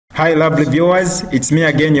Hi lovely viewers, it's me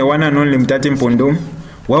again, your one and only Mutati Mpundu.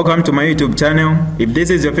 Welcome to my YouTube channel. If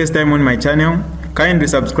this is your first time on my channel, kindly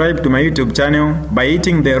subscribe to my YouTube channel by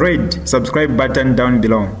hitting the red subscribe button down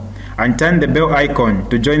below and turn the bell icon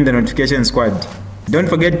to join the notification squad. Don't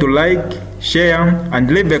forget to like, share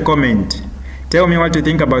and leave a comment. Tell me what you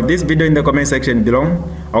think about this video in the comment section below.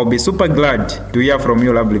 I'll be super glad to hear from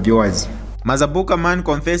you lovely viewers. Mazabuka man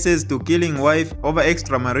confesses to killing wife over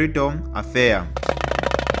extramarital affair.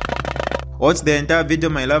 Watch the entire video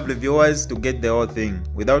my lovely viewers to get the whole thing.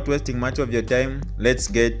 Without wasting much of your time, let's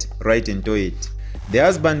get right into it. The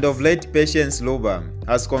husband of late Patience Luba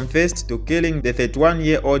has confessed to killing the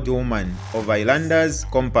 31-year-old woman of Islander's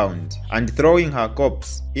compound and throwing her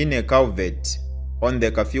corpse in a culvert on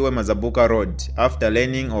the Kafiwe Mazabuka road after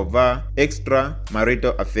learning of her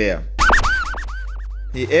extramarital affair.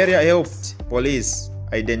 The area helped police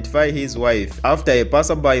identify his wife after a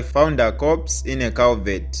passerby found her corpse in a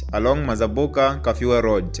culvert along Mazabuka Kafiwe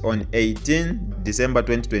Road on 18 December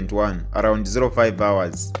 2021 around 05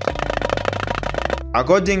 hours.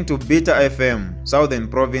 According to Beta FM, Southern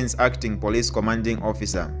Province Acting Police Commanding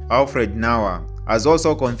Officer Alfred Nawa has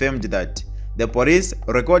also confirmed that the police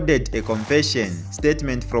recorded a confession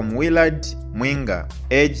statement from Willard Mwinga,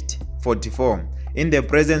 aged 44, in the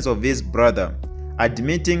presence of his brother,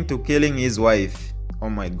 admitting to killing his wife. Oh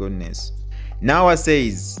my goodness. Nawa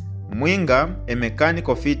says Mwinga, a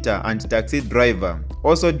mechanical fitter and taxi driver,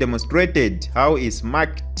 also demonstrated how he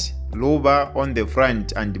smacked Luba on the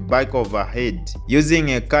front and back of her head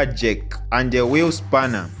using a car jack and a wheel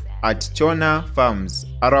spanner at Chona Farms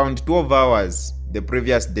around 12 hours the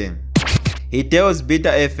previous day. He tells Beta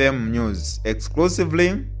FM News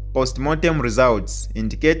exclusively, post-mortem results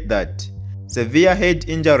indicate that severe head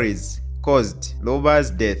injuries caused Luba's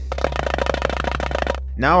death.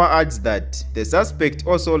 Nawa adds that the suspect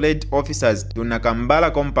also led officers to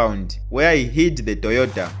Nakambala compound where he hid the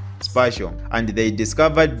Toyota Spatial and they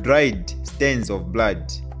discovered dried stains of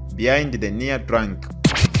blood behind the near trunk.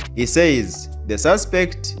 He says the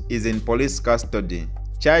suspect is in police custody,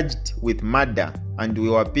 charged with murder and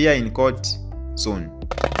will appear in court soon.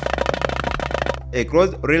 A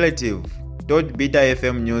close relative told Beta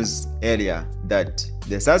FM News earlier that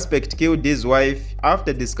the suspect killed his wife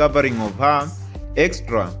after discovering of her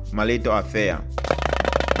extramarital affair.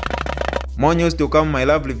 More news to come my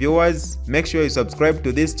lovely viewers. Make sure you subscribe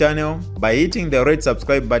to this channel by hitting the red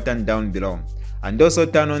subscribe button down below and also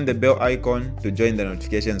turn on the bell icon to join the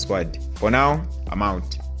notification squad. For now, I'm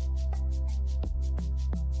out.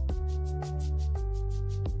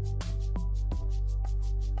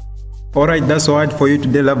 Alright, that's all for you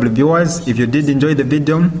today lovely viewers. If you did enjoy the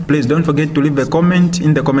video, please don't forget to leave a comment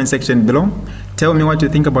in the comment section below. Tell me what you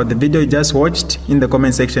think about the video you just watched in the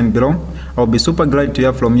comment section below. I'll be super glad to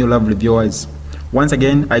hear from you lovely viewers. Once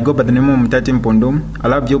again, I go by the name of Mutati Mpundu. I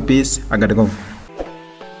love you, peace, I gotta go.